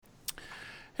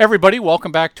Everybody,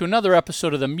 welcome back to another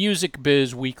episode of the Music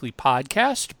Biz Weekly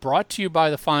Podcast, brought to you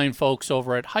by the fine folks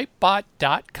over at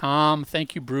Hypebot.com.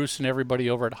 Thank you, Bruce, and everybody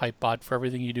over at Hypebot for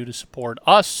everything you do to support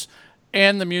us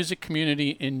and the music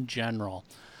community in general.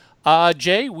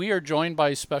 Jay, we are joined by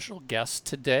a special guest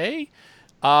today.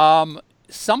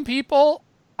 Some people,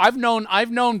 I've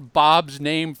known Bob's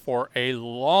name for a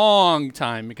long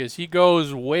time because he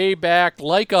goes way back,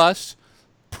 like us,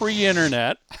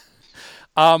 pre-internet.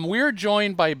 We're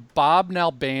joined by Bob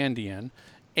Nalbandian,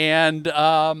 and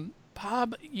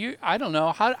Bob, I don't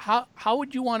know how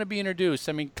would you want to be introduced?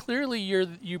 I mean, clearly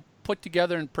you put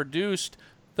together and produced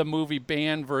the movie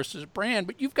Band versus Brand,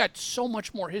 but you've got so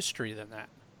much more history than that.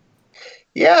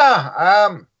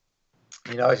 Yeah,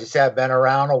 as you said, I've been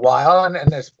around a while, and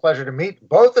it's a pleasure to meet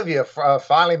both of you.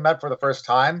 Finally met for the first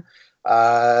time.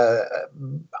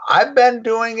 I've been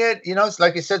doing it, it's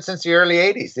like you said, since the early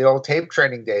 80s, the old tape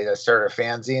trading days. I started a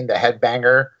fanzine, the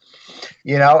Headbanger,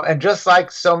 and just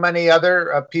like so many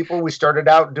other people, we started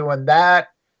out doing that,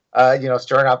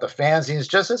 starting out the fanzines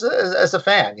just as a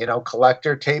fan,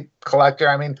 tape collector.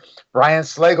 I mean, Brian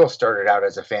Slagle started out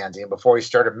as a fanzine before he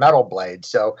started Metal Blade.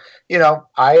 So,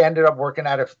 I ended up working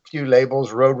at a few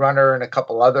labels, Roadrunner and a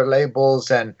couple other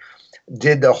labels, and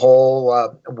did the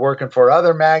whole working for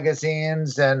other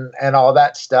magazines and all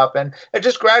that stuff. And it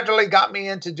just gradually got me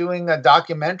into doing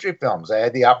documentary films. I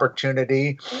had the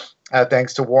opportunity,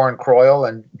 thanks to Warren Croyle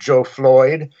and Joe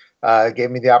Floyd,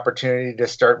 gave me the opportunity to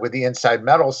start with the Inside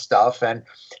Metal stuff. And,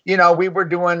 we were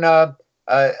doing a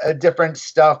different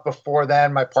stuff before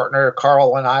then. My partner,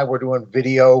 Carl, and I were doing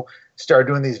started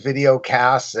doing these video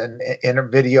casts and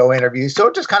video interviews. So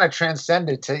it just kind of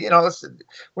transcended to,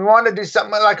 we wanted to do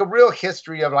something like a real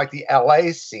history of like the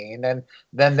LA scene. And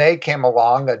then they came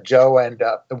along, Joe and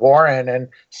Warren, and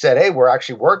said, hey, we're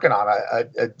actually working on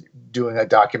doing a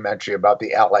documentary about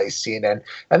the LA scene. And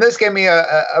this gave me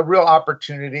a real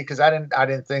opportunity because I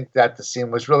didn't think that the scene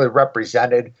was really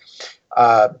represented,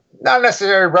 not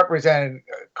necessarily represented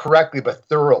correctly, but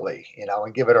thoroughly,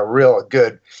 and give it a real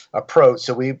good approach.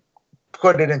 So we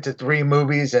put it into 3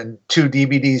 movies and 2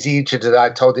 DVDs each. And as I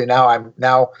told you,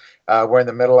 we're in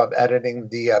the middle of editing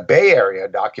the Bay Area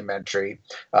documentary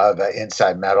of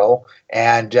Inside Metal.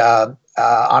 And on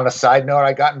a side note,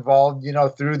 I got involved,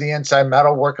 through the Inside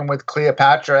Metal, working with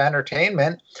Cleopatra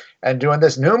Entertainment and doing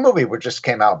this new movie which just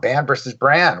came out, Band versus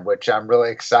Brand, which I'm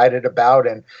really excited about.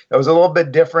 And it was a little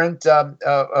bit different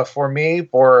for me,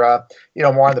 more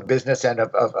on the business end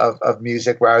of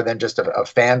music rather than just a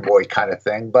fanboy kind of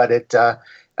thing. But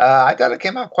I thought it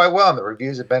came out quite well, and the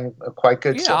reviews have been quite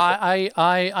good. Yeah, so far.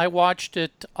 I watched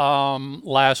it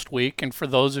last week, and for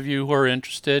those of you who are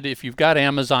interested, if you've got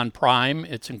Amazon Prime,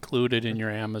 it's included in your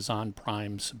Amazon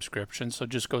Prime subscription. So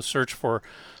just go search for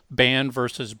Band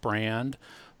versus Brand.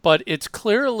 But it's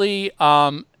clearly,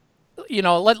 let's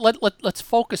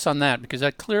focus on that because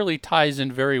that clearly ties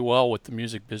in very well with the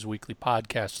Music Biz Weekly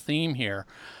Podcast theme here.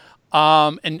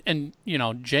 And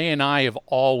Jay and I have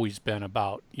always been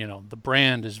about, the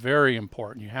brand is very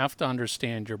important. You have to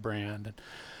understand your brand.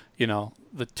 And,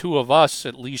 the two of us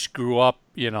at least grew up,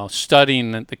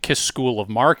 studying at the KISS School of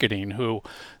Marketing who,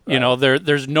 Right.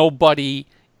 There's nobody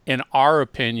in our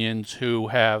opinions who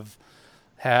have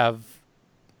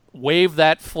waved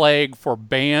that flag for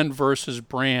band versus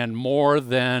brand more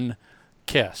than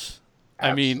KISS.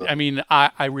 Absolutely.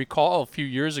 I recall a few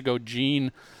years ago,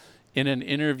 Gene, in an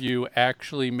interview,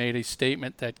 actually made a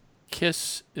statement that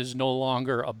KISS is no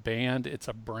longer a band, it's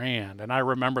a brand. And I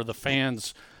remember the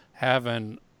fans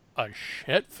having a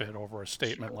shit fit over a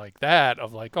statement like that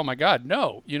of like, oh my God,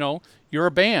 no, you're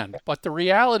a band. But the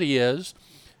reality is,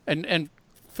 and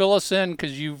fill us in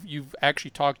because you've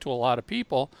actually talked to a lot of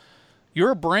people,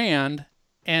 you're a brand.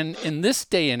 And in this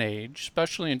day and age,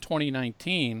 especially in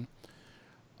 2019,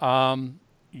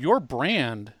 your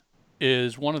brand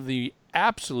is one of the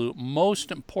absolute most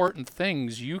important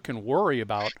things you can worry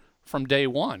about from day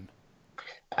one.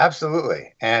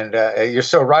 Absolutely. And you're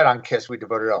so right on KISS. We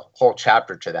devoted a whole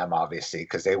chapter to them, obviously,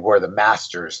 because they were the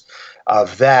masters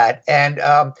of that. And,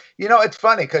 it's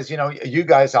funny because, you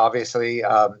guys obviously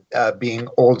being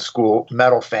old school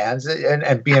metal fans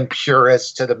and being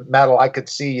purists to the metal, I could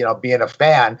see, being a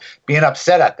fan, being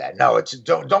upset at that. No, it's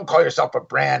don't call yourself a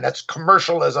brand. That's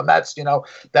commercialism. That's, you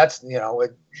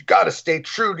got to stay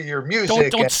true to your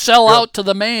music. Don't sell out to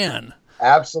the man.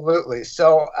 Absolutely.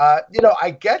 So,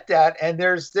 I get that. And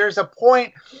there's a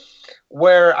point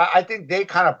where I think they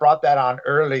kind of brought that on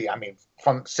early. I mean,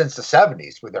 since the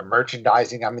 70s with their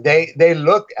merchandising. I mean, they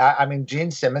look at, Gene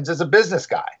Simmons is a business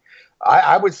guy.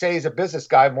 I would say he's a business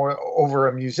guy more over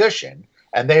a musician.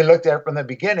 And they looked at it from the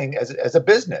beginning as a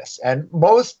business. And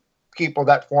most people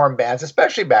that form bands,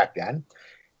 especially back then,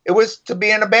 it was to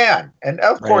be in a band, and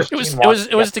of course, it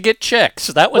was to get chicks.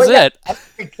 That was well, it.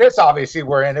 yeah, Kiss obviously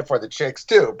were in it for the chicks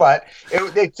too, but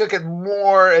they took it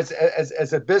more as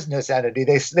a business entity.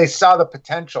 They saw the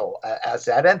potential as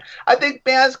that, and I think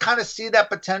bands kind of see that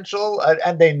potential,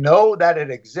 and they know that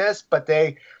it exists, but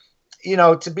they,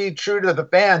 to be true to the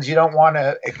fans, you don't want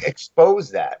to expose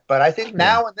that. But I think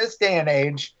now in this day and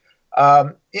age,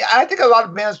 I think a lot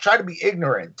of bands try to be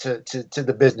ignorant to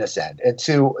the business end and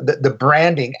to the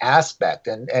branding aspect,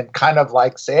 and kind of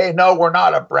like say, hey, no, we're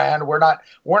not a brand. We're not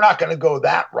going to go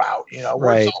that route.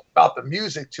 We're all about the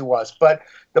music to us. But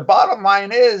the bottom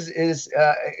line is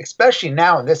especially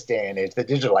now in this day and age, the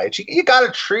digital age, you got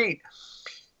to treat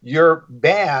your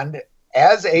band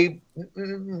as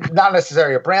not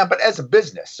necessarily a brand, but as a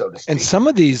business, so to speak. And some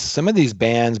of these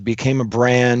bands became a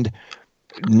brand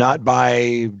not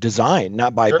by design,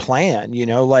 not by plan,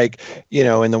 like,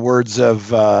 in the words of,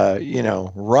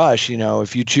 Rush,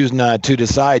 if you choose not to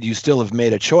decide, you still have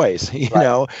made a choice,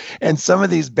 know, and some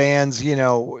of these bands,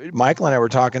 Michael and I were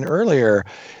talking earlier,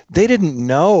 they didn't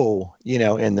know,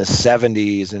 in the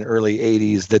 70s and early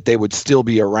 80s that they would still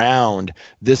be around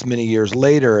this many years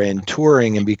later and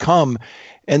touring and become,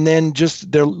 and then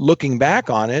just they're looking back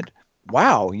on it.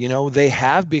 Wow, they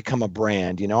have become a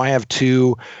brand. I have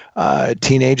two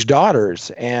teenage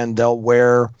daughters, and they'll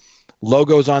wear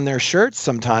logos on their shirts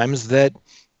sometimes that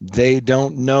they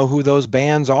don't know who those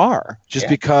bands are, just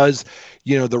because,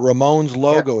 the Ramones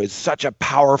logo is such a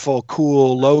powerful,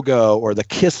 cool logo, or the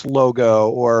Kiss logo,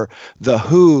 or the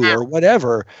Who, or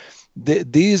whatever.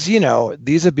 These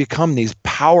have become these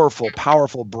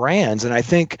powerful brands. And I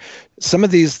think some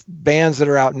of these bands that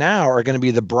are out now are going to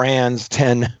be the brands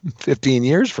 10, 15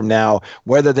 years from now,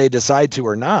 whether they decide to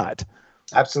or not.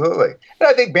 Absolutely. And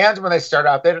I think bands, when they start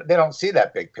out, they don't see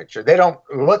that big picture. They don't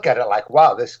look at it like,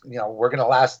 wow, this, we're going to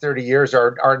last 30 years,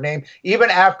 our name, even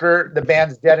after the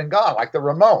band's dead and gone, like the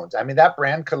Ramones. I mean, that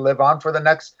brand could live on for the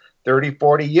next 30,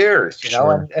 40 years,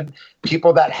 Sure. and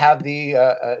people that have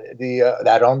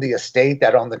that own the estate,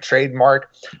 that own the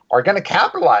trademark, are going to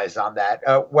capitalize on that.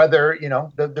 Whether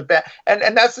the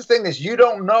and that's the thing, is you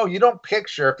don't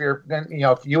picture, if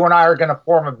you and I are going to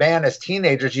form a band as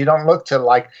teenagers, you don't look to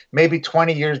like maybe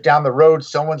 20 years down the road,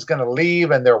 someone's going to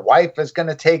leave and their wife is going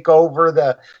to take over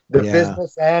the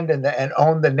business end and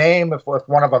own the name if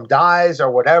one of them dies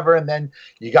or whatever, and then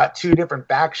you got two different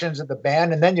factions of the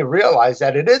band, and then you realize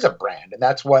that it is a brand, and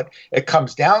that's what it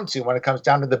comes down to when it comes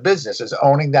down to the business, is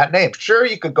owning that name. Sure,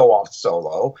 you could go off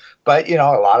solo, but a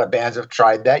lot of bands have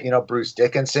tried that. Bruce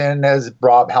Dickinson, as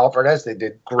Rob Halford, as they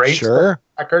did great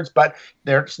records, but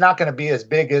it's not going to be as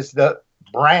big as the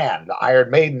brand, the Iron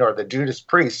Maiden or the Judas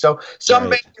Priest. So some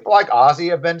people like Ozzy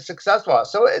have been successful.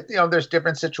 So there's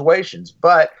different situations,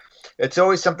 but it's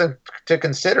always something to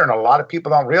consider, and a lot of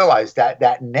people don't realize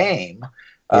that name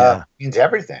means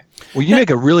everything. Well, you make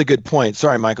a really good point.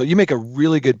 Sorry, Michael. You make a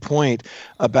really good point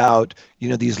about,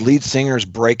 these lead singers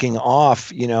breaking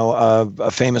off.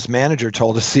 A famous manager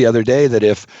told us the other day that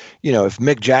if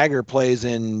Mick Jagger plays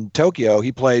in Tokyo,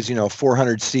 he plays,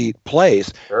 400-seat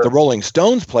place. Sure. The Rolling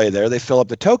Stones play there, they fill up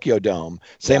the Tokyo Dome.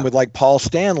 Same with like Paul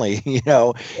Stanley, he's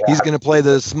going to play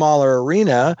the smaller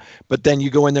arena, but then you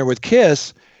go in there with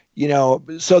Kiss,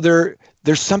 so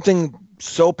there's something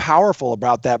so powerful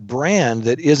about that brand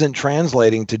that isn't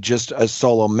translating to just a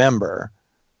solo member.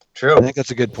 True. I think that's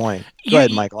a good point. Go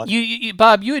ahead, Michael.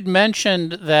 Bob, you had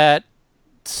mentioned that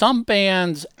some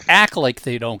bands act like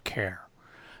they don't care.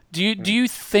 Do you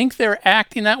think they're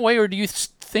acting that way, or do you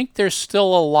think there's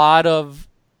still a lot of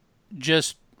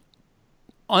just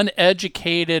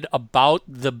uneducated about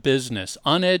the business,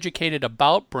 uneducated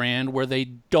about brand, where they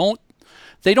don't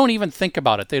even think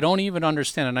about it, they don't even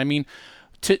understand it? I mean,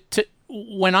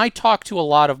 when I talk to a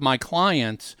lot of my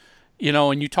clients,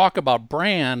 and you talk about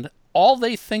brand, all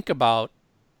they think about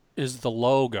is the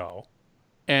logo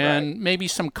and maybe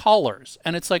some colors.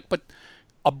 And it's like, but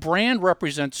a brand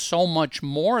represents so much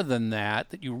more than that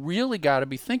you really got to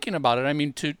be thinking about it. I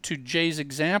mean, to Jay's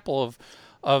example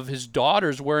of his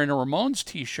daughters wearing a Ramones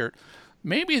t-shirt,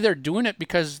 maybe they're doing it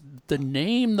because the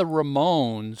name the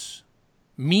Ramones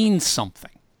means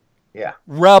something. Yeah.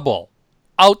 Rebel,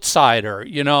 outsider,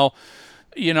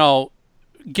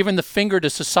 giving the finger to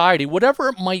society, whatever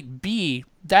it might be,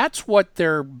 that's what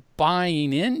they're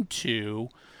buying into.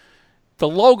 The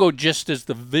logo just is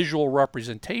the visual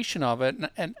representation of it.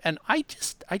 And I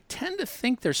tend to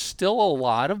think there's still a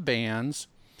lot of bands,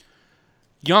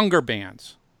 younger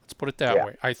bands, let's put it that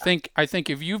way. I think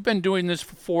if you've been doing this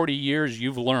for 40 years,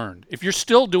 you've learned. If you're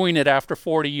still doing it after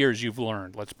 40 years, you've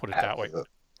learned, let's put it that way.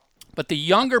 But the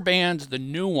younger bands, the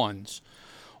new ones,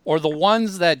 or the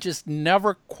ones that just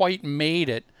never quite made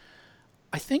it,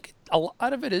 I think a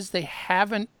lot of it is they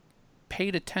haven't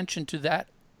paid attention to that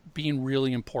being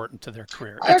really important to their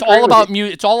career. It's all about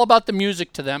it's all about the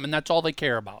music to them, and that's all they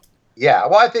care about. Yeah,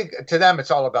 well, I think to them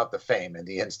it's all about the fame and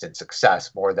the instant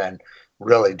success more than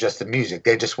really just the music.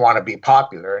 They just want to be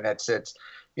popular, and it's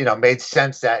made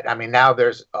sense that, I mean, now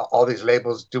there's all these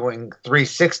labels doing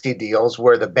 360 deals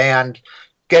where the band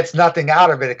gets nothing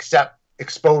out of it except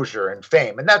exposure and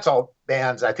fame. And that's all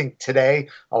bands, I think today,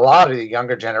 a lot of the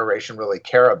younger generation really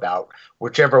care about.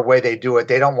 Whichever way they do it,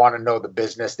 they don't want to know the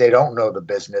business. They don't know the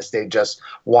business. They just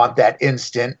want that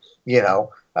instant,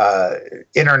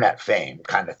 internet fame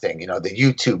kind of thing, the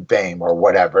YouTube fame or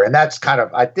whatever. And that's kind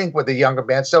of, I think, with the younger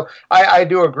bands. So I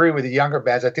do agree with the younger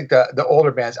bands. I think the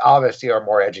older bands obviously are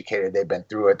more educated. They've been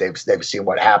through it. They've seen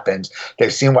what happens.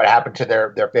 They've seen what happened to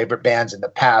their favorite bands in the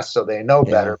past, so they know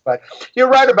better. But you're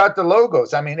right about the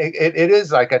logos. I mean, it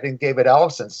is like, I think David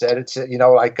Ellison said, it's,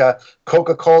 like a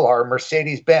Coca-Cola or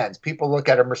Mercedes-Benz. People look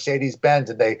at a Mercedes-Benz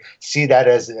and they see that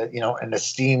as, an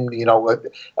esteemed,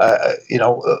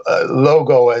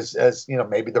 logo as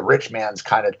maybe the rich man's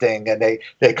kind of thing, and they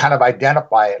kind of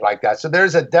identify it like that. So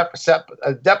there's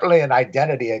definitely an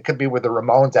identity. It could be with the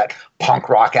Ramones, that punk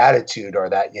rock attitude, or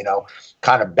that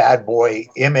kind of bad boy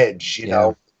image,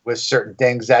 with certain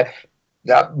things that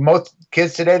most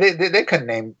kids today, they couldn't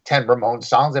name 10 Ramones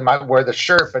songs. They might wear the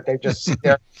shirt, but they just see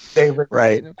their favorite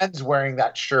friends wearing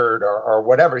that shirt or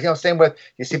whatever. Same with,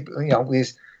 you see,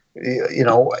 these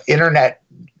internet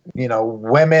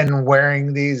women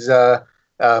wearing these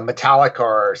Metallica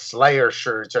or Slayer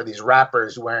shirts, or these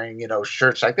rappers wearing,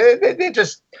 shirts like they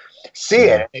just see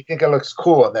it and they think it looks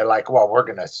cool, and they're like, well, we're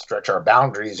going to stretch our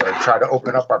boundaries or try to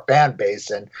open up our fan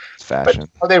base. And it's fashion.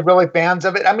 But are they really fans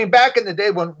of it? I mean, back in the day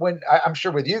when I'm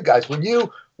sure with you guys, when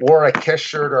you wore a Kiss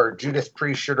shirt or a Judas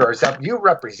Priest shirt or something, you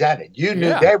represented. You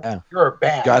knew you're a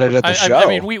band. Got it at the show. I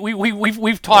mean,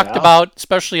 we've talked about,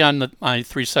 especially on my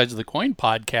Three Sides of the Coin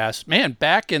podcast, man,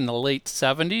 back in the late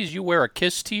 70s, you wear a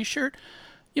Kiss t-shirt,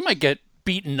 you might get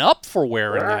beaten up for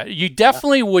wearing that. You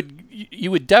definitely would.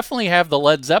 You would definitely have the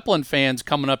Led Zeppelin fans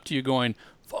coming up to you going,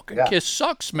 "Fucking Kiss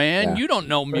sucks, man. Yeah. You don't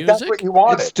know music." But that's what you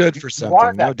wanted. It stood for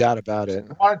something, no doubt about it.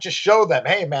 You wanted to show them,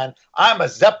 "Hey, man, I'm a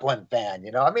Zeppelin fan."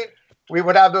 I mean, we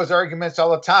would have those arguments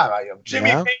all the time.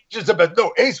 Jimmy Page is the best.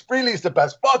 No, Ace Frehley's the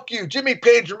best. Fuck you, Jimmy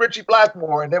Page and Richie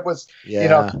Blackmore. And it was,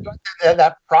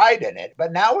 that pride in it.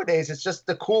 But nowadays, it's just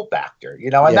the cool factor,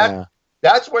 and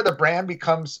that's where the brand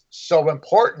becomes so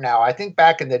important now. I think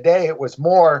back in the day, it was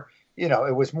more,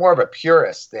 it was more of a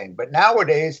purist thing. But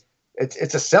nowadays,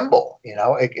 it's a symbol.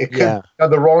 It could,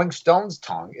 the Rolling Stones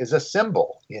tongue is a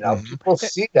symbol. People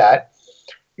see that.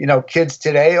 Kids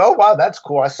today, oh wow, that's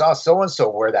cool. I saw so and so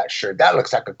wear that shirt. That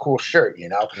looks like a cool shirt.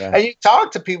 And you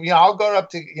talk to people. I'll go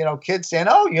up to kids saying,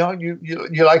 oh,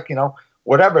 you like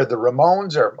whatever, the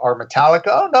Ramones or Metallica.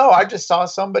 Oh no, I just saw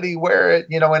somebody wear it,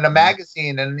 in a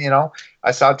magazine, and I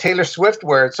saw Taylor Swift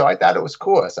wear it, so I thought it was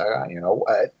cool. So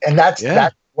and that's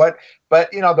what.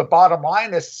 But the bottom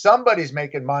line is somebody's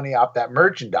making money off that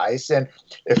merchandise, and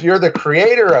if you're the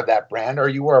creator of that brand, or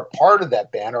you were a part of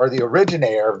that band, or the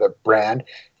originator of the brand,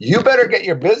 you better get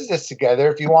your business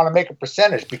together if you want to make a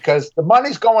percentage, because the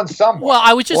money's going somewhere. Well,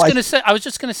 I was just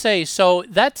going to say, so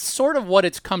that's sort of what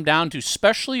it's come down to,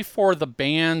 especially for the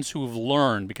bands who've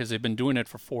learned, because they've been doing it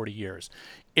for 40 years.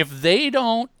 If you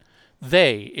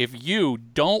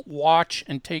don't watch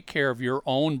and take care of your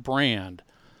own brand,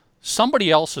 somebody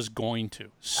else is going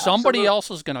to. Somebody else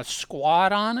is going to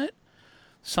squat on it.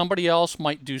 Somebody else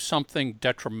might do something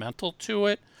detrimental to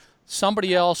it.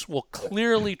 Somebody else will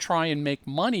clearly try and make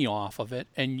money off of it,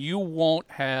 and you won't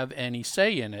have any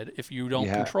say in it if you don't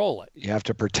control it. You have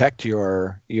to protect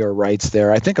your rights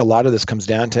there. I think a lot of this comes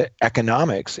down to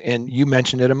economics, and you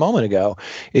mentioned it a moment ago.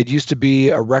 It used to be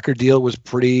a record deal was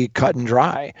pretty cut and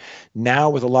dry.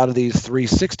 Now with a lot of these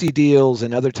 360 deals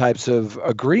and other types of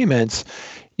agreements,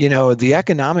 the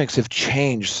economics have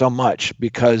changed so much,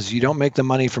 because you don't make the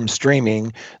money from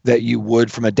streaming that you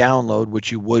would from a download,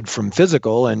 which you would from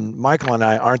physical. And Michael and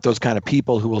I aren't those kind of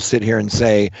people who will sit here and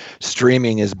say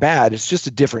streaming is bad. It's just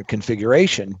a different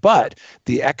configuration. But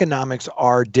the economics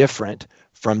are different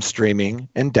from streaming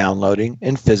and downloading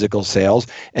and physical sales.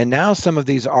 And now some of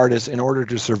these artists, in order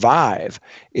to survive,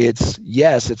 it's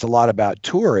a lot about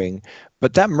touring,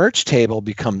 but that merch table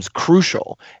becomes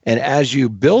crucial. And as you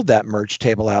build that merch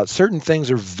table out, certain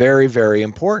things are very, very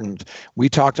important. We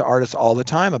talk to artists all the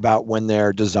time about when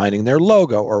they're designing their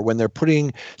logo or when they're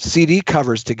putting CD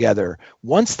covers together.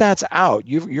 Once that's out,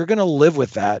 you're going to live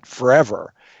with that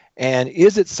forever. And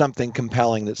is it something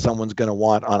compelling that someone's going to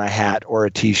want on a hat or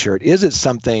a t-shirt? Is it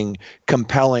something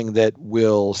compelling that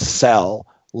will sell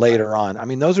later on? I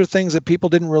mean, those are things that people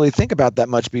didn't really think about that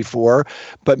much before,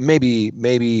 but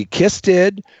maybe Kiss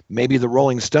did, maybe the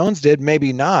Rolling Stones did,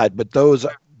 maybe not, but those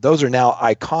are now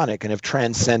iconic and have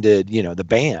transcended, the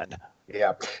band.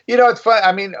 Yeah. It's fun.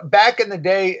 I mean, back in the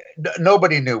day,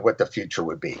 nobody knew what the future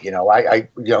would be. I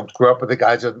grew up with the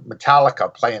guys with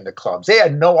Metallica playing the clubs. They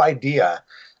had no idea.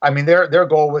 I mean, their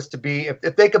goal was to be,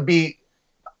 if they could be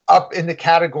up in the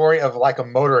category of like a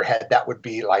Motorhead, that would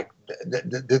be like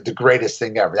the greatest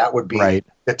thing ever. That would be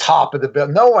the top of the bill.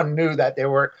 No one knew that they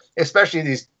were, especially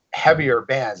these heavier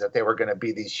bands, that they were going to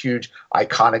be these huge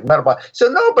iconic metal bands. So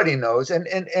nobody knows. And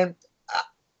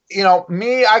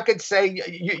me, I could say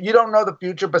you don't know the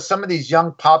future, but some of these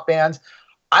young pop bands,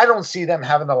 I don't see them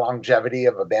having the longevity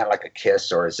of a band like a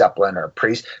Kiss or a Zeppelin or a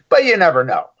Priest, but you never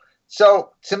know.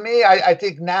 So to me, I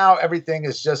think now everything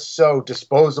is just so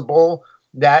disposable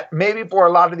that maybe for a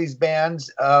lot of these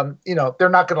bands, they're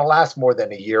not going to last more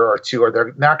than a year or two, or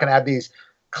they're not going to have these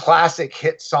classic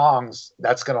hit songs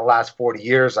that's going to last 40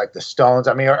 years like the Stones.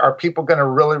 I mean, are people going to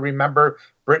really remember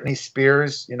Britney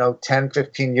Spears, 10,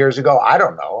 15 years ago? I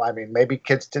don't know. I mean, maybe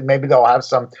kids did, maybe they'll have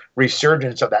some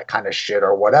resurgence of that kind of shit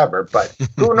or whatever, but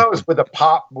who knows with a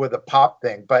pop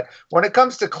thing. But when it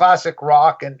comes to classic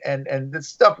rock and the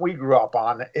stuff we grew up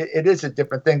on, it is a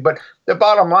different thing. But the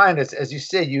bottom line is, as you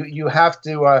say, you have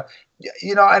to,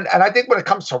 and I think when it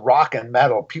comes to rock and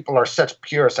metal, people are such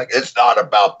purists. Like, it's not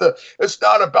about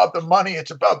the money.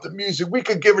 It's about the music. We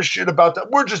could give a shit about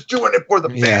that. We're just doing it for the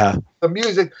band, the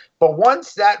music. But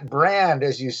once that brand,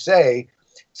 as you say,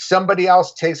 somebody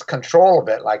else takes control of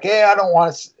it, like, hey,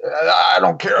 I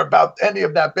don't care about any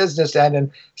of that business end,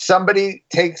 and somebody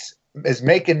is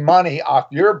making money off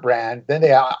your brand, then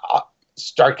they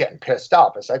start getting pissed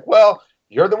off. It's like, well,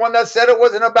 you're the one that said it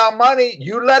wasn't about money.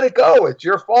 You let it go. It's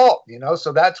your fault,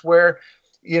 So that's where,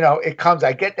 it comes.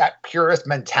 I get that purist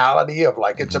mentality of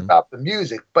like, it's about the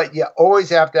music, but you always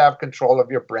have to have control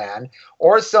of your brand,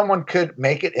 or someone could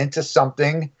make it into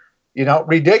something,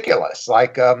 ridiculous.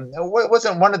 Like,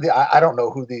 wasn't one of I don't know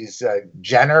who these,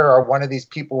 Jenner or one of these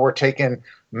people were taking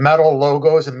metal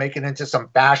logos and making it into some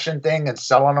fashion thing and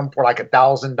selling them for like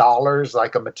 $1,000,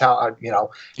 like a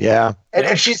metal, Yeah.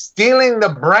 And she's stealing the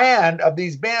brand of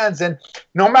these bands. And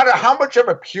no matter how much of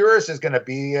a purist is going to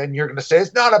be, and you're going to say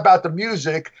it's not about the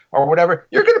music or whatever,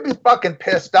 you're going to be fucking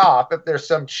pissed off if there's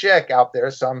some chick out there,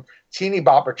 some teeny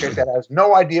bopper chick that has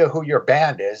no idea who your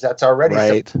band is. That's already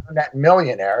that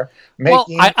millionaire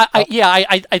making. Well,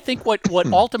 I think what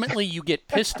ultimately you get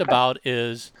pissed about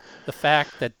is the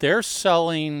fact that they're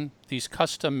selling these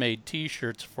custom-made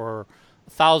T-shirts for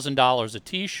 $1,000 a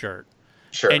T-shirt,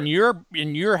 and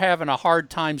you're having a hard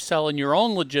time selling your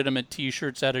own legitimate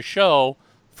T-shirts at a show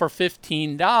for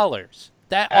 $15.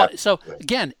 So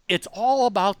again, it's all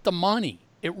about the money.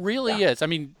 It really is. I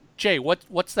mean, Jay,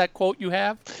 what's that quote you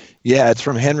have? Yeah, it's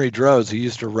from Henry Droz, who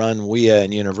used to run WEA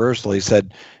and Universal. He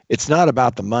said, "It's not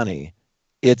about the money;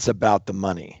 it's about the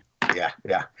money."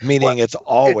 Yeah. Meaning it's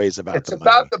always about the money. It's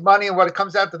about the money, and what it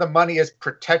comes down to the money is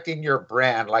protecting your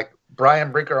brand. Like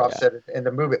Brian Brinkerhoff said it in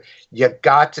the movie, you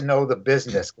got to know the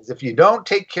business, because if you don't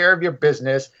take care of your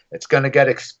business, it's going to get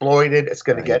exploited. It's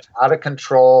going to get out of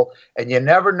control, and you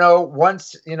never know.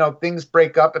 Once things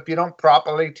break up, if you don't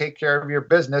properly take care of your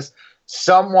business,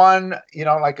 someone,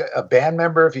 like a band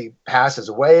member, if he passes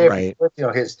away,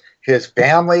 his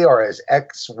family or his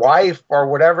ex-wife or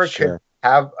whatever could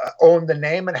have own the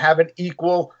name and have an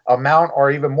equal amount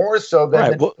or even more so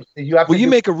than you have. You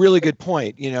make a really good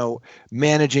point.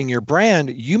 Managing your brand,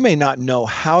 you may not know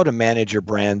how to manage your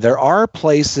brand. There are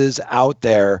places out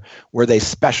there where they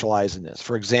specialize in this.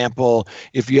 For example,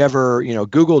 if you ever,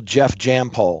 Google Jeff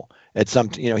Jampol, at some,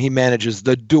 he manages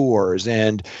the Doors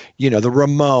and, the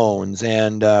Ramones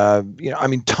and,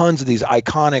 tons of these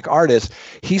iconic artists.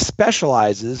 He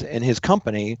specializes in his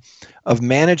company of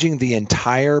managing the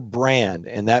entire brand.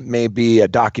 And that may be a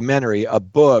documentary, a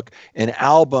book, an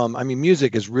album.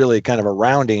 Music is really kind of a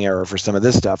rounding error for some of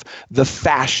this stuff. The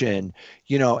fashion,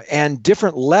 and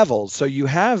different levels. So you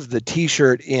have the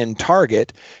T-shirt in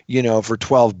Target, for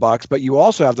 $12, but you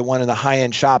also have the one in the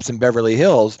high-end shops in Beverly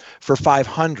Hills for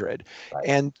 $500. Right.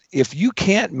 And if you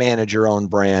can't manage your own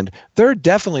brand, there are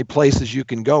definitely places you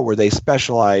can go where they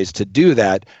specialize to do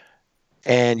that,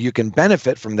 and you can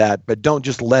benefit from that, but don't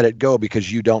just let it go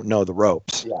because you don't know the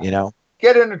ropes,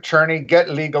 Get an attorney, get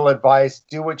legal advice,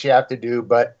 do what you have to do,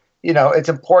 but, it's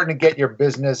important to get your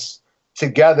business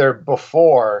together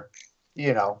before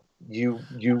you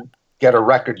get a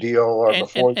record deal or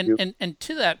before you. And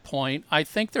to that point, I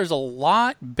think there's a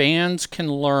lot bands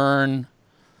can learn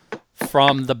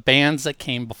from the bands that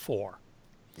came before.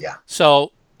 Yeah.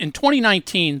 So in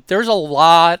 2019, there's a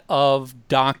lot of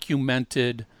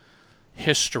documented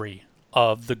history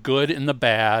of the good and the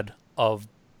bad of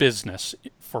business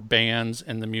for bands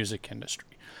in the music industry.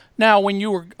 Now, when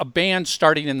you were a band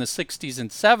starting in the 60s and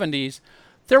 70s,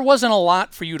 there wasn't a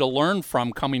lot for you to learn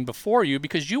from coming before you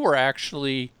because you were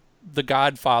actually the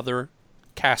godfather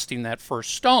casting that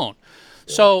first stone.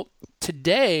 Yeah. So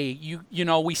today, you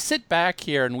know, we sit back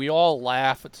here and we all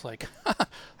laugh. It's like,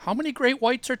 how many Great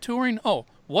Whites are touring? Oh,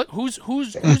 what? Who's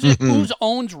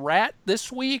owns Rat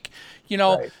this week? You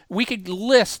know, right. We could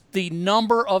list the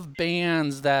number of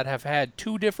bands that have had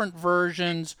 2 different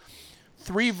versions,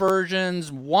 3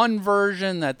 versions, 1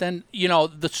 version that then, you know,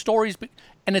 the stories.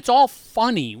 And it's all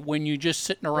funny when you're just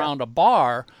sitting around a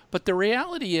bar. But the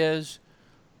reality is,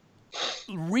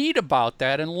 read about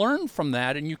that and learn from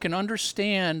that, and you can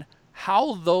understand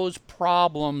how those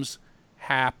problems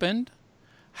happened,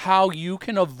 how you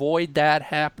can avoid that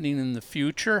happening in the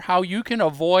future, how you can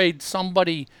avoid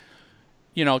somebody,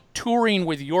 you know, touring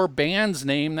with your band's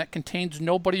name that contains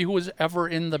nobody who was ever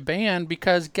in the band,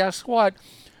 because guess what?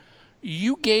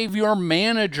 You gave your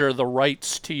manager the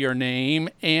rights to your name,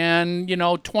 and, you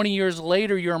know, 20 years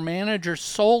later, your manager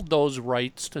sold those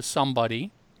rights to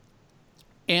somebody,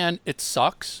 and it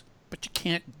sucks, but you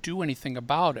can't do anything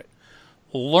about it.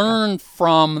 Learn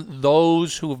from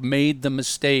those who have made the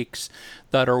mistakes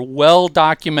that are well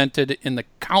documented in the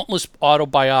countless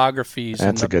autobiographies.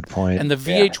 That's a good point. And the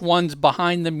VH1s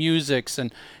behind the musics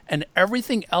and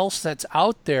everything else that's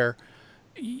out there.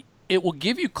 It will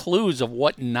give you clues of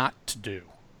what not to do.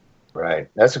 Right.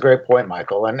 That's a great point,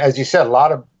 Michael. And as you said, a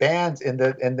lot of bands in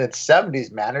the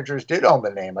 70s, managers did own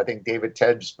the name. I think David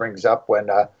Tedge brings up when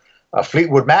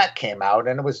Fleetwood Mac came out,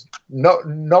 and it was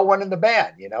no one in the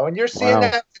band, you know. And you're seeing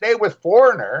that today with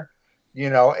Foreigner. You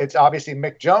know, it's obviously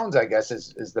Mick Jones, I guess,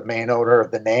 is the main owner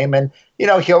of the name, and you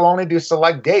know he'll only do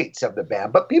select dates of the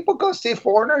band. But people go see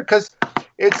Foreigner because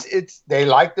it's they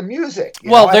like the music.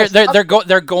 Well,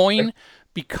 they're going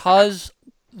because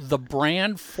the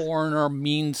brand Foreigner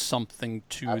means something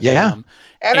to them.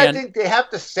 And I think they have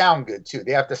to sound good, too.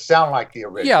 They have to sound like the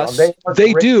original. Yes,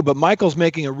 they do, but Michael's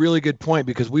making a really good point,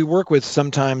 because we work with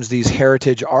sometimes these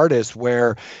heritage artists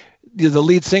where the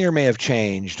lead singer may have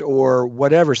changed or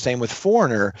whatever, same with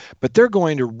Foreigner, but they're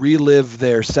going to relive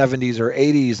their 70s or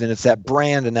 80s, and it's that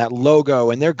brand and that logo,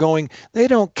 and they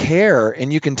don't care.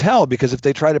 And you can tell, because if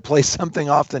they try to play something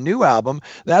off the new album,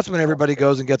 that's when everybody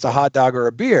goes and gets a hot dog or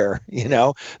a beer. You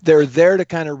know, they're there to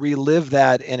kind of relive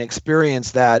that and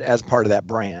experience that as part of that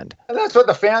brand. And that's what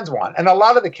the fans want. And a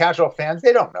lot of the casual fans,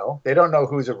 they don't know. They don't know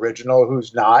who's original,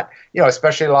 who's not, you know,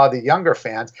 especially a lot of the younger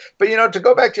fans. But, you know, to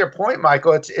go back to your point,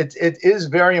 Michael, it is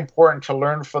very important to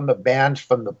learn from the bands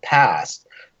from the past.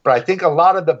 But I think a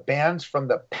lot of the bands from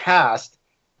the past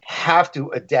have to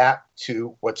adapt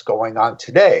to what's going on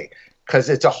today, because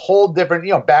it's a whole different,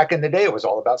 you know, back in the day, it was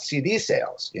all about CD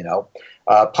sales, you know.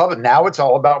 Now it's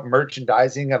all about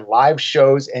merchandising and live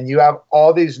shows, and you have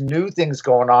all these new things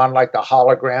going on like the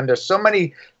hologram. There's so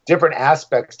many different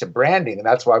aspects to branding, and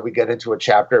that's why we get into a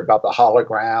chapter about the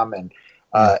hologram and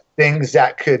things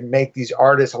that could make these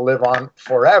artists live on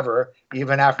forever,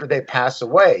 even after they pass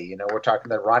away. You know, we're talking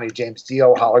the Ronnie James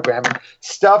Dio hologram and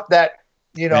stuff that,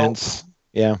 you know,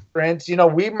 Prince, you know,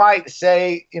 we might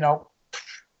say, you know,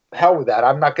 hell with that.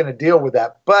 I'm not going to deal with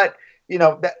that. But, you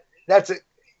know,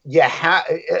 you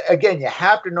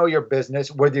have to know your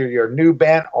business, whether you're a new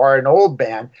band or an old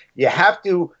band.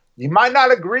 You might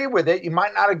not agree with it. You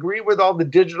might not agree with all the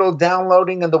digital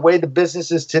downloading and the way the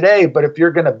business is today. But if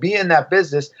you're going to be in that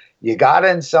business, you got to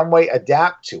in some way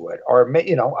adapt to it. Or,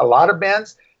 you know, a lot of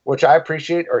bands, which I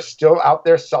appreciate, are still out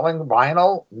there selling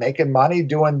vinyl, making money,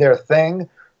 doing their thing.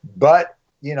 But,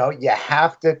 you know, you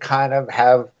have to kind of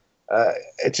have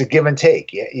it's a give and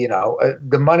take. You know,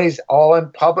 the money's all in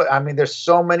public. I mean, there's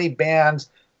so many bands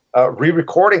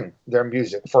re-recording their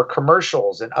music for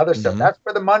commercials and other stuff. That's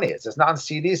where the money is. It's not in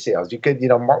CD sales. You could, you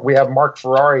know, we have Mark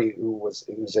Ferrari who's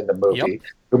in the movie,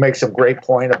 who makes some great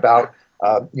point about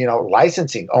you know,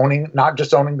 licensing, not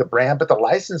just owning the brand, but the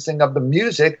licensing of the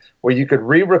music, where you could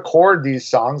re-record these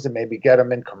songs and maybe get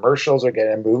them in commercials or get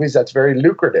in movies. That's very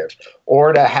lucrative.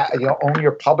 Or to own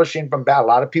your publishing from band. A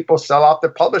lot of people sell off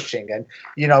their publishing, and,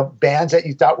 you know, bands that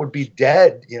you thought would be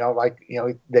dead, you know, like, you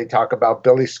know, they talk about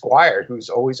Billy Squier, who's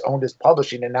always owned his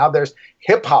publishing, and now there's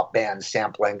hip hop bands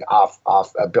sampling off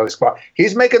Billy Squier.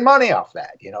 He's making money off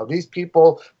that. You know, these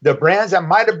people, the brands that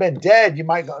might have been dead, you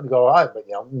might go, oh, but,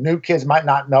 you know, new kids might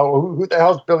not know who the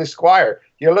hell's Billy Squier.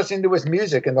 You're listening to his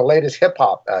music and the latest hip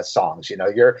hop songs.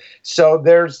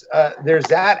 There's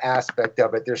that aspect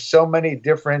of it. There's so many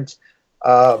different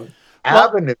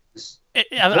avenues.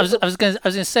 I was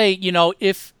gonna say,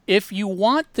 if you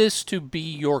want this to be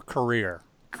your career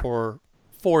for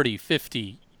 40,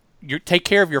 50, you take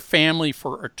care of your family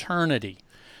for eternity,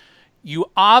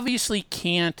 you obviously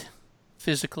can't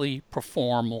physically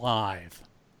perform live.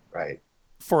 Right.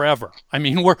 Forever. I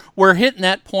mean, we're hitting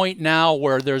that point now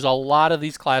where there's a lot of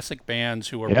these classic bands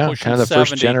who are pushing kind of the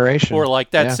 70 first generation. who are like,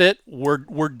 that's it,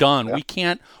 we're done.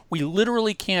 Yeah. We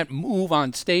literally can't move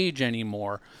on stage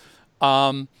anymore.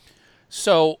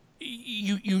 So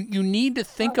you need to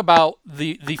think about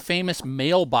the famous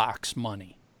mailbox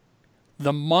money.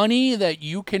 The money that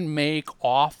you can make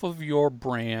off of your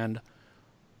brand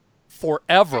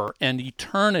forever and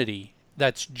eternity,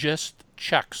 that's just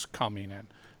checks coming in.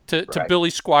 To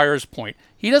Billy Squier's point,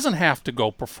 he doesn't have to go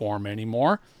perform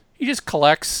anymore. He just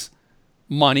collects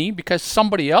money because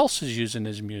somebody else is using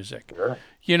his music. Sure.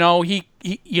 He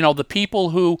the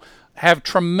people who have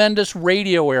tremendous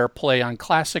radio airplay on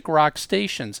classic rock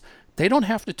stations, they don't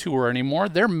have to tour anymore.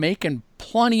 They're making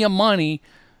plenty of money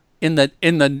in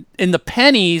the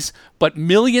pennies, but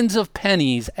millions of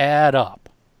pennies add up.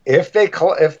 If they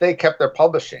kept their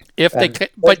publishing, and that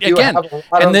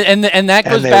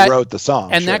goes back. They wrote the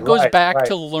song, and that goes back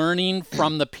to learning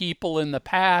from the people in the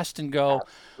past and go,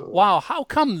 wow, how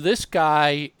come this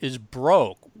guy is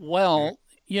broke? Well,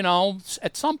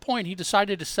 at some point he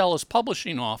decided to sell his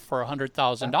publishing off for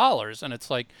 $100,000, and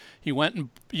it's like he went and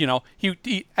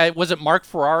he was it Mark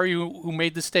Ferrari who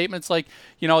made the statements like,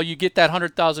 you get that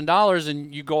 $100,000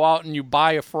 and you go out and you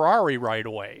buy a Ferrari right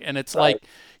away, and it's like.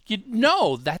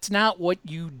 That's not what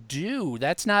you do.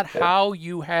 That's not how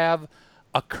you have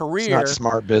a career. It's not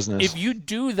smart business. If you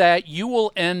do that, you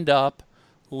will end up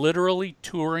literally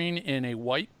touring in a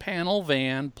white panel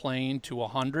van playing to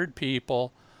 100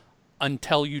 people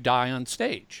until you die on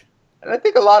stage. And I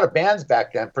think a lot of bands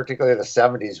back then, particularly the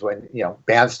 70s, when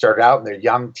bands started out and they're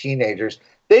young teenagers,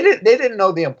 they didn't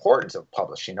know the importance of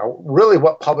publishing or really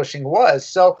what publishing was.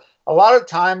 So a lot of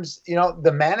times,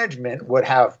 the management would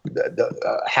have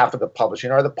the half of the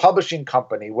publishing, or the publishing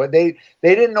company. They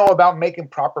didn't know about making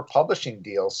proper publishing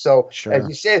deals. So, as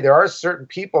you say, there are certain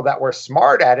people that were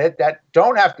smart at it that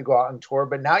don't have to go out and tour.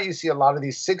 But now you see a lot of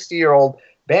these 60-year-old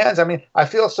bands. I mean, I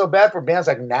feel so bad for bands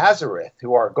like Nazareth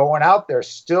who are going out there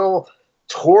still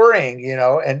touring,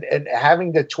 and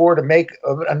having to tour to make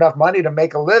enough money to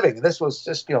make a living. This was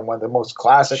just, one of the most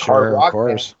classic hard rock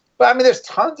bands. But I mean, there's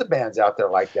tons of bands out there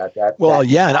like that.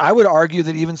 And I would argue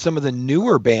that even some of the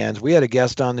newer bands, we had a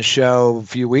guest on the show a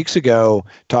few weeks ago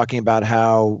talking about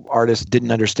how artists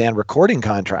didn't understand recording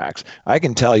contracts. I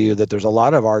can tell you that there's a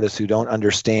lot of artists who don't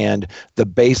understand the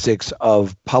basics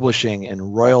of publishing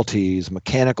and royalties,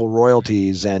 mechanical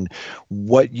royalties, and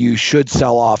what you should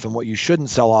sell off and what you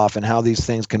shouldn't sell off, and how these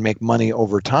things can make money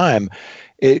over time.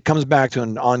 It comes back to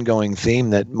an ongoing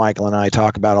theme that Michael and I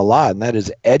talk about a lot, and that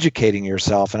is educating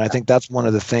yourself. And I think that's one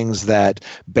of the things that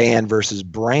band versus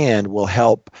brand will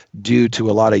help do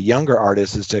to a lot of younger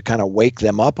artists, is to kind of wake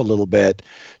them up a little bit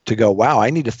to go, wow,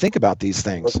 I need to think about these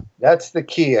things. That's the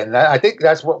key. And I think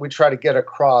that's what we try to get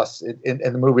across in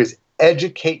the movie is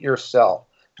educate yourself.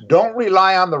 Don't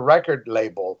rely on the record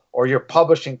label or your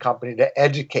publishing company to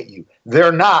educate you.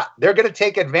 They're not. They're going to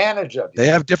take advantage of you. They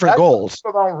have different goals.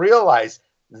 People don't realize.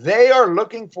 They are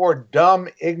looking for dumb,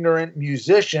 ignorant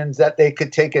musicians that they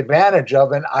could take advantage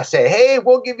of. And I say, hey,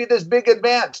 we'll give you this big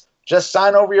advance. Just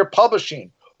sign over your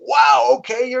publishing. Wow,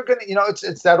 okay, you're going to,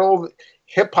 it's that old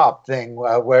hip hop thing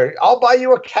where I'll buy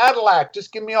you a Cadillac.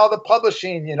 Just give me all the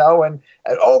publishing, and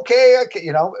okay,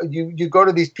 you go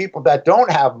to these people that don't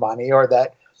have money or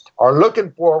that are looking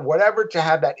for whatever to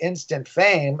have that instant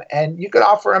fame, and you could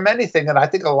offer them anything. And I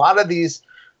think a lot of these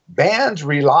bands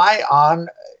rely on,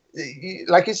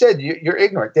 like you said, you're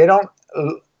ignorant. They don't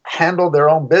handle their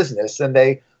own business, and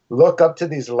they look up to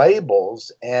these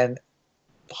labels and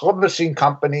publishing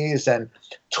companies and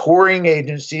touring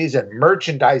agencies and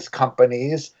merchandise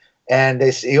companies, and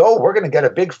they say, oh, we're going to get a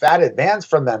big fat advance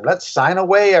from them. Let's sign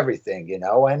away everything,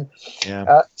 and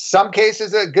some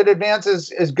cases a good advance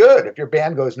is good. If your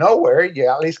band goes nowhere, you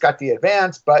at least got the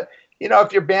advance, but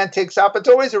if your band takes off, it's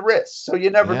always a risk. So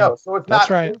you never know. So it's not,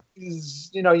 right.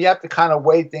 You have to kind of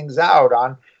weigh things out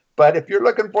on. But if you're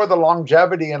looking for the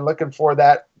longevity and looking for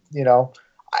that,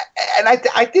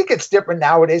 I think it's different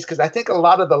nowadays, because I think a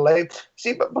lot of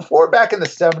but before, back in the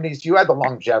 70s, you had the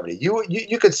longevity.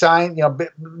 You could sign,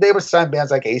 they would sign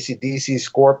bands like AC/DC,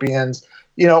 Scorpions,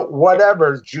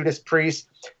 whatever, Judas Priest.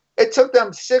 It took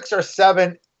them 6 or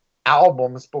 7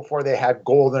 albums before they had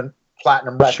gold and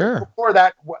platinum records. Sure. Before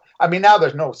that, I mean, now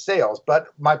there's no sales, but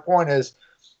my point is,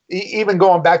 even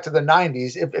going back to the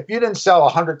 90s, if you didn't sell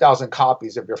 100,000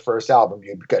 copies of your first album,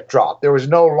 you'd get dropped. There was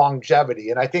no longevity.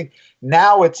 And I think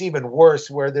now it's even worse,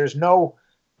 where there's no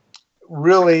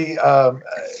really, the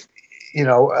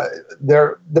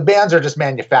bands are just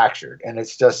manufactured, and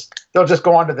it's just, they'll just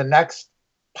go on to the next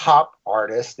pop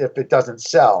artist if it doesn't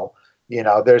sell.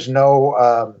 There's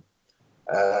no,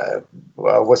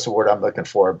 what's the word I'm looking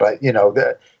for? But,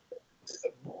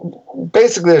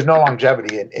 basically there's no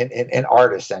longevity in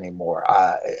artists anymore.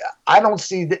 I don't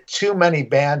see too many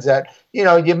bands that,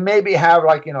 you maybe have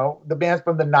like, the bands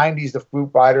from the 90s, the Foo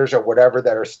Fighters or whatever,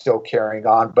 that are still carrying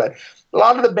on. But a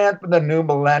lot of the bands from the new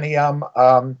millennium,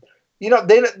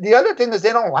 the other thing is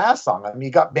they don't last long. I mean,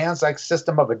 you got bands like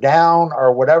System of a Down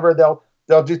or whatever,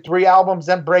 they'll do 3 albums,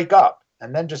 then break up,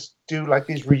 and then just do like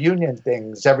these reunion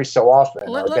things every so often.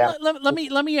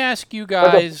 Let me ask you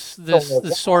guys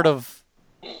this sort of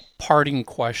parting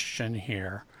question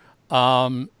here.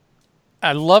 I'd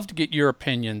love to get your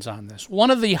opinions on this.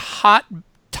 One of the hot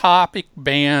topic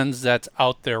bands that's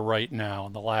out there right now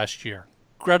in the last year,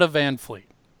 Greta Van Fleet.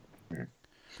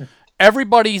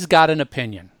 Everybody's got an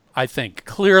opinion, I think,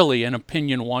 clearly an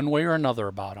opinion one way or another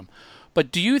about them.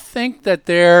 But do you think that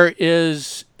there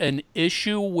is an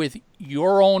issue with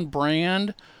your own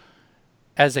brand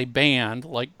as a band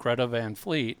like Greta Van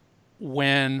Fleet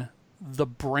when the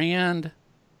brand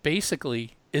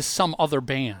basically is some other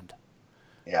band?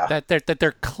 Yeah. That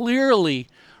they're clearly,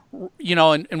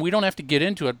 and we don't have to get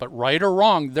into it, but right or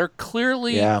wrong, they're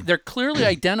clearly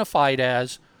identified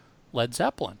as Led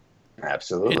Zeppelin.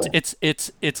 Absolutely.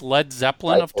 It's Led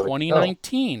Zeppelin of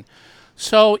 2019.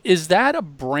 So is that a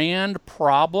brand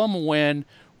problem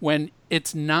when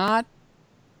it's not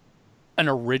an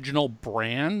original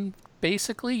brand?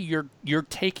 Basically, you're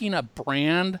taking a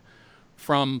brand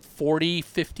from 40,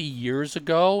 50 years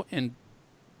ago and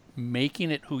making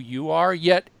it who you are,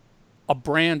 yet a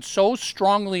brand so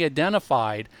strongly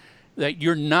identified that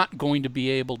you're not going to be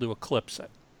able to eclipse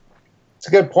it. It's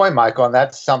a good point, Michael, and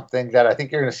that's something that I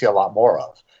think you're going to see a lot more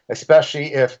of,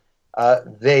 especially if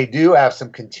they do have some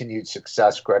continued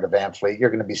success, Greta Van Fleet. You're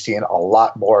going to be seeing a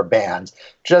lot more bands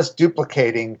just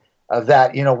duplicating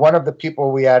that. One of the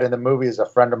people we had in the movie is a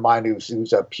friend of mine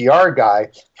who's a PR guy,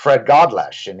 Fred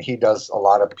Godlesh, and he does a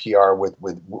lot of PR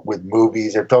with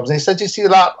movies or films. And he said, you see a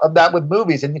lot of that with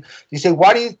movies. And you say,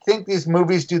 why do you think these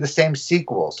movies do the same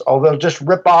sequels? Oh, they'll just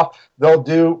rip off. They'll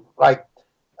do like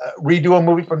redo a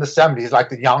movie from the 70s, like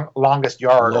The Longest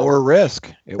Yard. Lower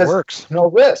risk. It works. No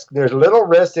risk. There's little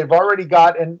risk. They've already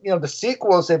got, and the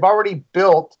sequels, they've already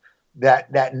built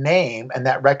that name and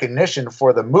that recognition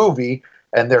for the movie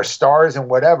and their stars and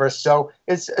whatever. So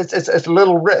it's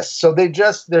little risk. So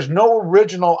there's no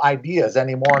original ideas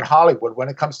anymore in Hollywood when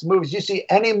it comes to movies. You see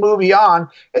any movie on,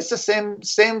 it's the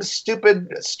same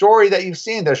stupid story that you've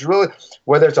seen. There's really,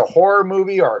 whether it's a horror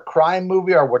movie or a crime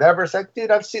movie or whatever, it's like,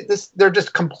 dude, I've seen this. They're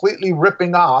just completely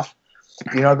ripping off,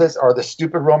 this, or the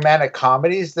stupid romantic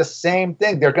comedies, the same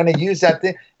thing. They're going to use that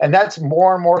thing. And that's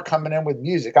more and more coming in with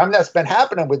music. I mean, that's been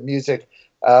happening with music,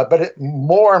 but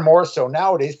more and more so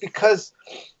nowadays, because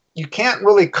you can't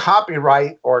really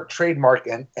copyright or trademark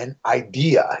an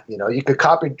idea. You could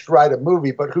copyright a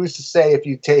movie, but who's to say if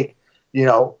you take,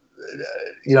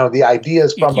 the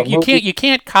ideas from a movie? You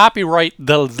can't copyright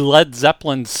the Led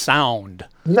Zeppelin sound.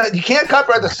 No, you can't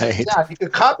copyright the sound. You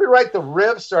could copyright the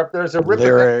riffs, or if there's a riff,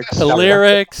 the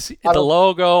lyrics, the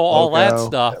logo, all that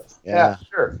stuff. Yeah,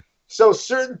 sure. So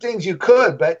certain things you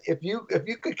could, but if you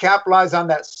could capitalize on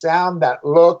that sound, that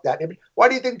look, that image, why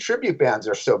do you think tribute bands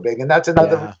are so big? And that's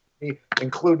another. We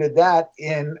included that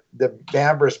in the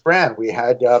Band vs. Brand. We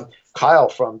had Kyle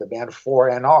from the band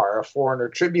 4NR, a Foreigner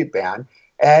tribute band,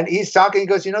 and he's talking. He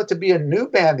goes, to be a new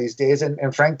band these days,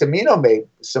 and Frank Domino made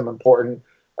some important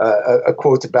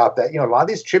quotes about that. A lot of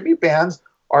these tribute bands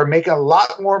are making a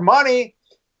lot more money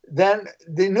than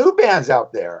the new bands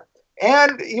out there.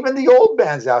 And even the old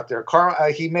bands out there.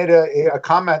 He made a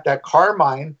comment that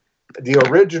Carmine, the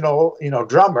original,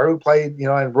 drummer who played,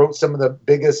 and wrote some of the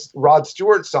biggest Rod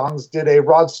Stewart songs, did a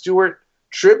Rod Stewart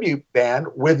tribute band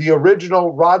with the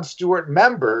original Rod Stewart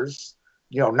members,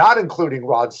 not including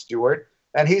Rod Stewart.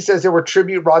 And he says there were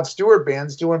tribute Rod Stewart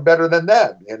bands doing better than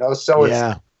them, So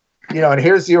it's, and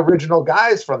here's the original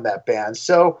guys from that band.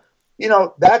 So,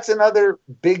 that's another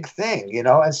big thing,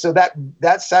 and so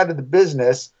that side of the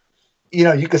business,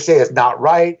 you could say it's not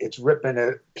right. It's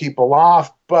ripping people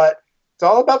off, but It's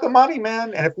all about the money,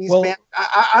 man. And if these bands,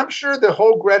 I'm sure the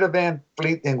whole Greta Van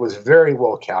Fleet thing was very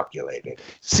well calculated.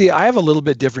 See, I have a little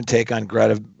bit different take on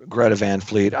Greta Van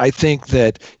Fleet. I think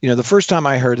that, the first time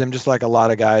I heard them, just like a lot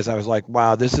of guys, I was like,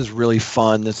 wow, this is really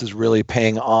fun. This is really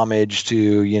paying homage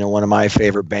to, one of my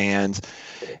favorite bands.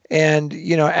 And,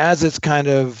 as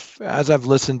I've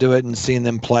listened to it and seen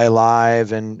them play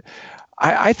live, and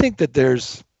I think that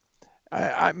there's,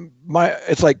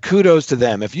 it's like kudos to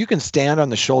them. If you can stand on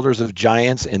the shoulders of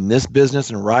giants in this business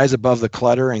and rise above the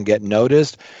clutter and get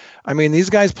noticed, I mean, these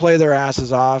guys play their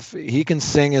asses off. He can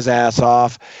sing his ass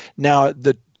off. Now,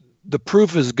 the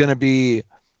proof is going to be,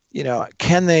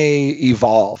 can they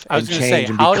evolve and change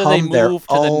and how become do they move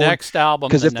to the next album?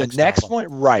 Because if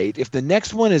the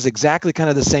next one is exactly kind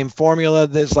of the same formula,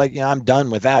 that's like, I'm done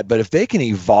with that. But if they can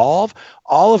evolve,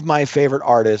 all of my favorite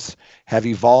artists have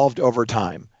evolved over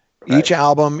time. Right. Each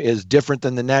album is different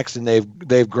than the next, and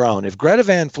they've grown. If Greta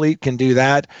Van Fleet can do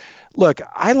that, look,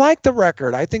 I like the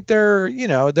record. I think they're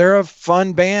a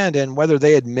fun band, and whether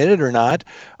they admit it or not,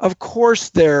 of course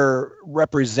they're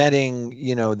representing,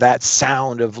 that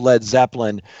sound of Led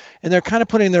Zeppelin, and they're kind of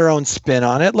putting their own spin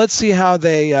on it. Let's see how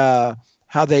they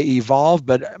evolve,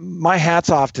 but my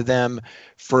hat's off to them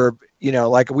for,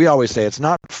 like we always say, it's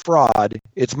not fraud,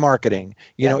 it's marketing.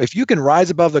 If you can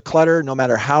rise above the clutter, no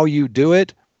matter how you do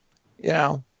it,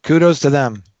 kudos to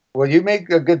them. Well, you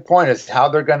make a good point as how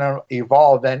they're going to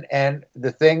evolve. And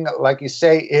the thing, like you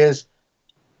say, is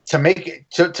to make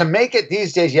it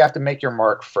these days, you have to make your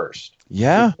mark first.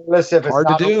 Yeah. Hard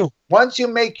to do. Once you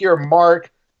make your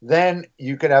mark, then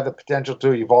you could have the potential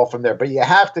to evolve from there. But you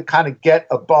have to kind of get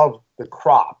above the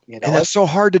crop. And that's so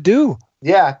hard to do.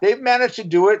 Yeah. They've managed to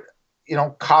do it,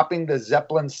 copying the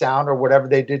Zeppelin sound or whatever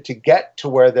they did to get to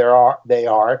where they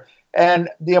are. And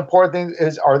the important thing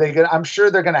is, I'm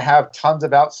sure they're going to have tons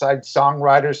of outside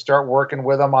songwriters start working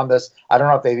with them on this. I don't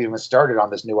know if they've even started on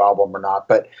this new album or not,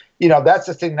 but, that's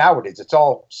the thing nowadays. It's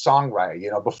all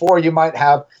songwriter. Before you might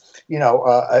have,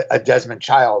 a Desmond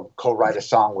Child co-write a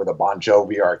song with a Bon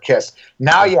Jovi or a Kiss.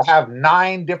 Now you have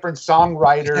 9 different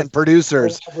songwriters and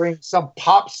producers covering some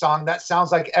pop song that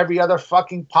sounds like every other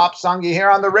fucking pop song you hear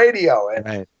on the radio. And,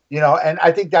 right. And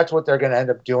I think that's what they're going to end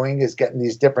up doing, is getting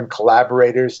these different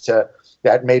collaborators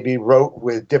that maybe wrote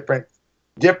with different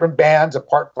bands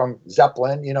apart from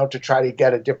Zeppelin, to try to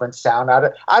get a different sound out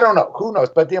of it. I don't know. Who knows?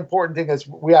 But the important thing is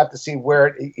we have to see where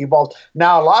it evolves.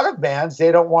 Now, a lot of bands,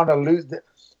 they don't want to lose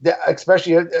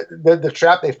especially the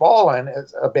trap they fall in,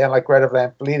 as a band like Greta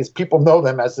Van Fleet, is people know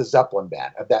them as the Zeppelin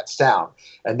band of that sound.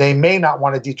 And they may not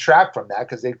want to detract from that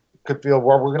because they could feel,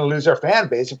 well, we're going to lose our fan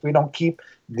base if we don't keep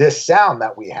this sound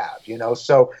that we have,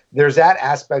 so there's that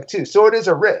aspect too. So it is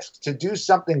a risk. To do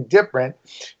something different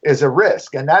is a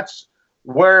risk. And that's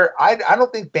where I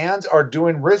don't think bands are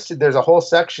doing risks. There's a whole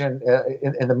section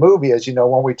in the movie, as you know,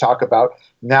 when we talk about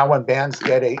now when bands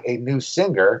get a new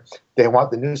singer, they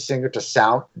want the new singer to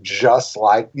sound just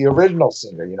like the original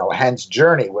singer, hence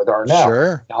Journey with Arnell.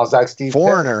 Sure. Sounds like Steve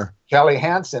Foreigner. Pitt. Kelly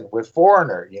Hansen with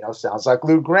Foreigner, sounds like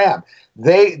Lou Gramm.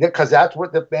 Because that's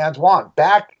what the bands want.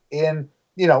 Back in,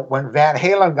 when Van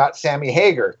Halen got Sammy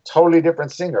Hagar, totally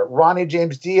different singer. Ronnie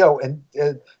James Dio and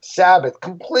Sabbath,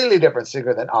 completely different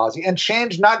singer than Ozzy. And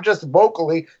changed not just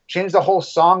vocally, changed the whole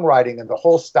songwriting and the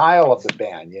whole style of the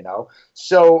band,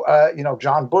 So,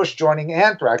 John Bush joining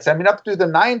Anthrax. I mean, up through the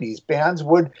 90s, bands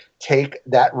would take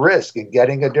that risk in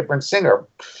getting a different singer.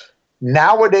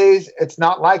 Nowadays, it's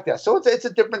not like that. So it's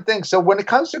a different thing. So when it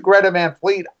comes to Greta Van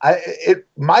Fleet, it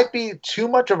might be too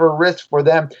much of a risk for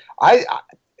them.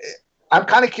 I'm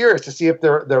kind of curious to see if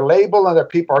their label and their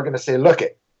people are going to say, look,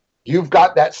 you've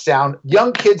got that sound.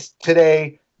 Young kids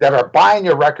today that are buying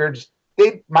your records,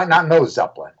 they might not know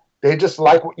Zeppelin. They just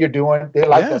like what you're doing. They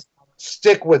like that.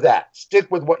 Stick with that.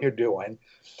 Stick with what you're doing.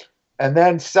 And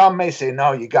then some may say,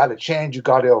 no, you got to change, you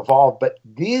got to evolve. But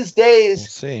these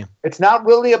days, it's not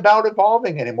really about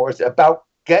evolving anymore. It's about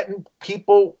getting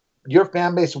people, your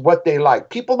fan base, what they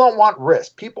like. People don't want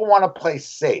risk. People want to play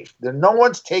safe. No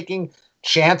one's taking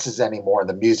chances anymore in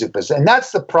the music business. And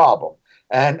that's the problem.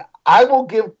 And I will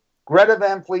give Greta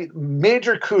Van Fleet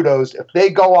major kudos if they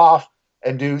go off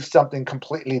and do something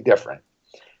completely different.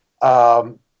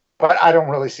 But I don't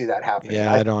really see that happening.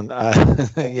 Yeah, I don't.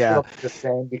 Yeah, the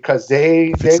same because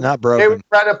they not broken. They would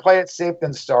rather play it safe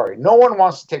than sorry. No one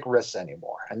wants to take risks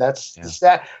anymore, and that's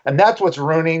that. And that's what's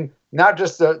ruining not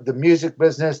just the music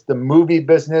business, the movie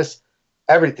business,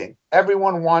 everything.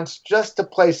 Everyone wants just to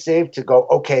play safe. To go,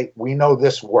 okay, we know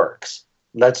this works.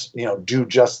 Let's do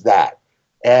just that.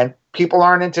 And people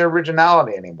aren't into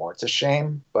originality anymore. It's a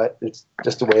shame, but it's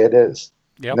just the way it is.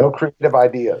 Yep. No creative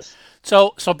ideas.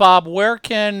 So Bob, where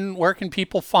can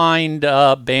people find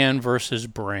band versus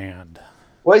brand?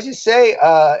 Well, as you say,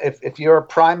 if you're a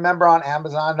Prime member on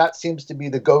Amazon, that seems to be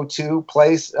the go-to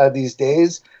place these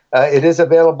days. It is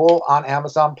available on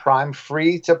Amazon Prime,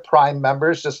 free to Prime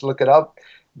members. Just look it up,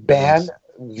 Band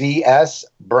VS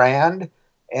Brand,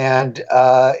 and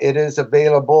it is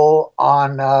available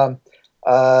on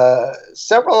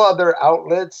several other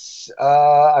outlets.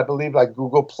 I believe like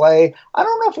Google Play. I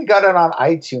don't know if we got it on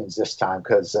iTunes this time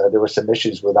because there were some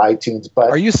issues with iTunes.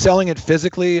 But are you selling it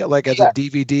physically, like as a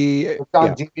DVD? It's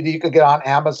on DVD. You could get it on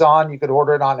Amazon. You could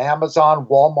order it on Amazon,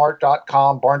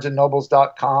 Walmart.com,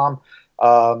 BarnesandNobles.com,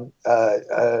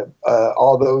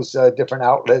 all those different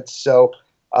outlets. So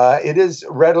it is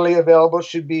readily available.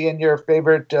 Should be in your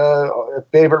favorite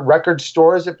record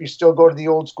stores if you still go to the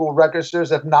old school record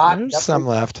stores. If not, there's some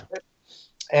left.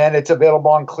 And it's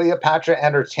available on Cleopatra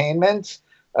Entertainment,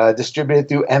 distributed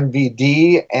through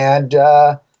MVD. And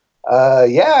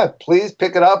please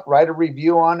pick it up, write a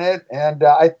review on it. And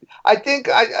I think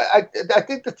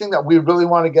the thing that we really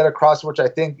want to get across, which I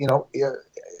think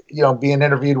being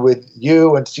interviewed with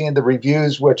you and seeing the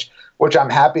reviews, which I'm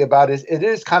happy about, is it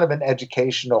is kind of an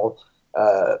educational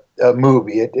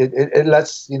movie. It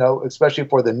lets, especially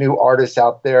for the new artists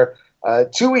out there,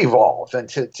 to evolve and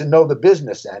to know the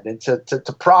business end and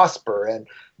to prosper and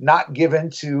not give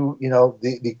into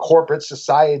the corporate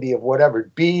society of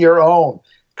whatever. Be your own.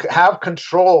 Have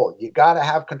control. You got to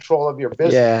have control of your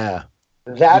business. Yeah,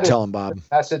 that is tell them, Bob. the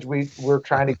message we're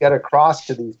trying to get across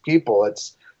to these people.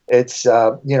 It's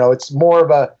more of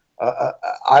a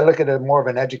I look at it more of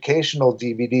an educational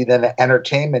DVD than an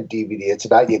entertainment DVD. It's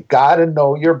about you got to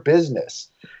know your business,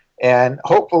 and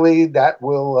hopefully that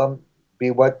will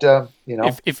be what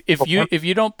If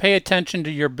you don't pay attention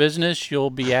to your business, you'll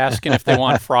be asking if they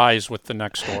want fries with the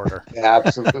next order. Yeah,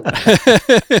 absolutely.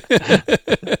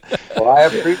 Well, I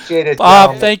appreciate it,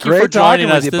 Bob. Thank you for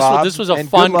joining us. This was a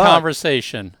fun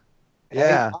conversation.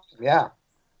 Yeah.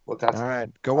 All right.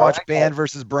 Go watch Band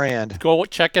versus Brand. Go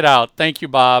check it out. Thank you,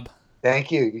 Bob.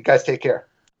 Thank you. You guys take care.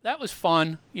 That was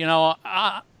fun.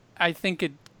 I think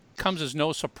it comes as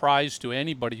no surprise to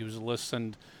anybody who's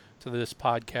listened to this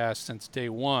podcast since day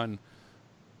one.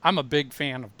 I'm a big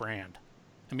fan of brand.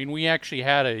 I mean, we actually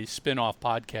had a spin-off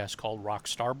podcast called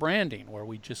Rockstar Branding where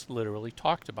we just literally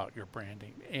talked about your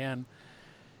branding. And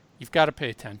you've got to pay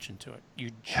attention to it. You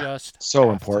just so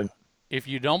important. If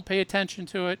you don't pay attention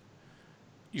to it,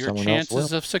 your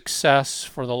chances of success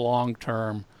for the long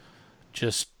term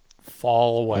just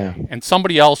fall away. Yeah. And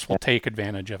somebody else will take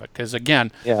advantage of it. Because,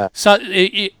 again,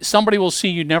 somebody will see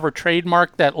you never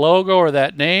trademark that logo or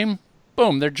that name.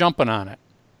 Boom, they're jumping on it.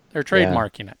 They're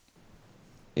trademarking it.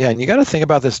 Yeah, and you got to think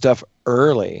about this stuff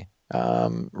early,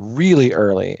 really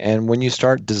early. And when you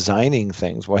start designing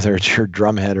things, whether it's your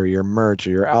drumhead or your merch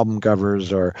or your album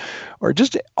covers or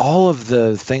just all of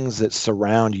the things that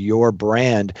surround your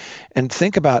brand, and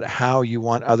think about how you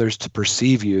want others to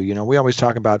perceive you. We always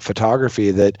talk about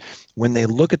photography, that when they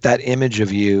look at that image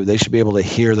of you, they should be able to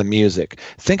hear the music.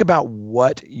 Think about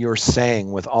what you're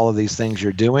saying with all of these things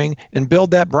you're doing and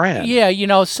build that brand. Yeah,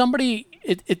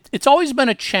 it's always been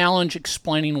a challenge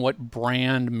explaining what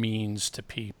brand means to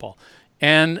people.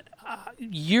 And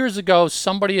years ago,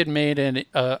 somebody had made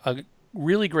a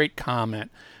really great comment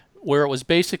where it was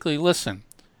basically, listen,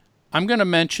 I'm going to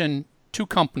mention two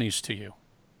companies to you,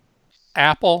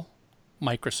 Apple,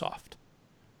 Microsoft.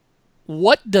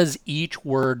 What does each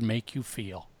word make you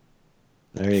feel?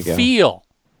 There you go. Feel.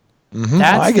 Mm-hmm.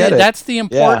 I get it. That's the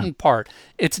important part.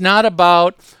 It's not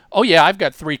about, oh yeah, I've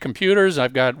got 3 computers,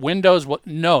 I've got Windows.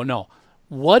 No.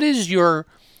 What is your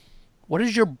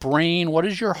brain, what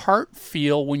does your heart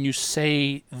feel when you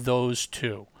say those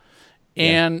two?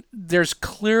 And there's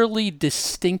clearly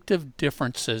distinctive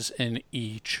differences in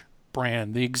each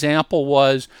brand. The example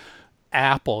was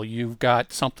Apple. You've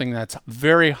got something that's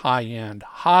very high end,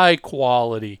 high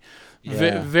quality,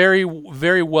 very,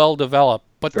 very well developed.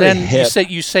 But very then hip.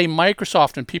 you say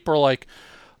Microsoft, and people are like,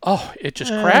 "Oh, it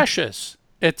just crashes.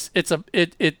 It's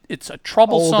a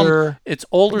troublesome. It's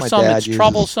older. It's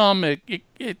troublesome.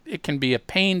 It can be a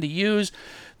pain to use.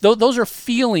 Those are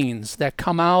feelings that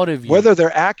come out of you, whether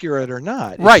they're accurate or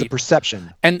not. It's right? The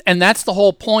perception. And that's the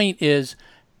whole point. Is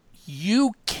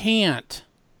you can't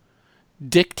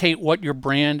dictate what your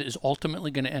brand is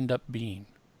ultimately going to end up being.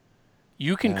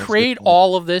 You can create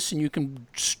all of this, and you can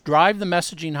drive the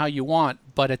messaging how you want,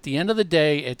 but at the end of the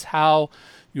day, it's how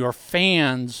your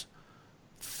fans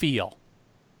feel.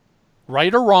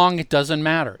 Right or wrong, it doesn't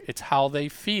matter. It's how they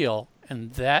feel,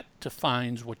 and that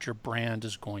defines what your brand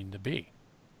is going to be.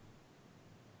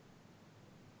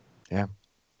 Yeah.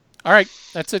 All right,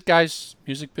 that's it, guys.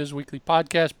 Music Biz Weekly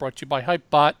Podcast brought to you by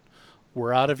Hypebot.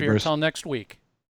 We're out of here Bruce. until next week.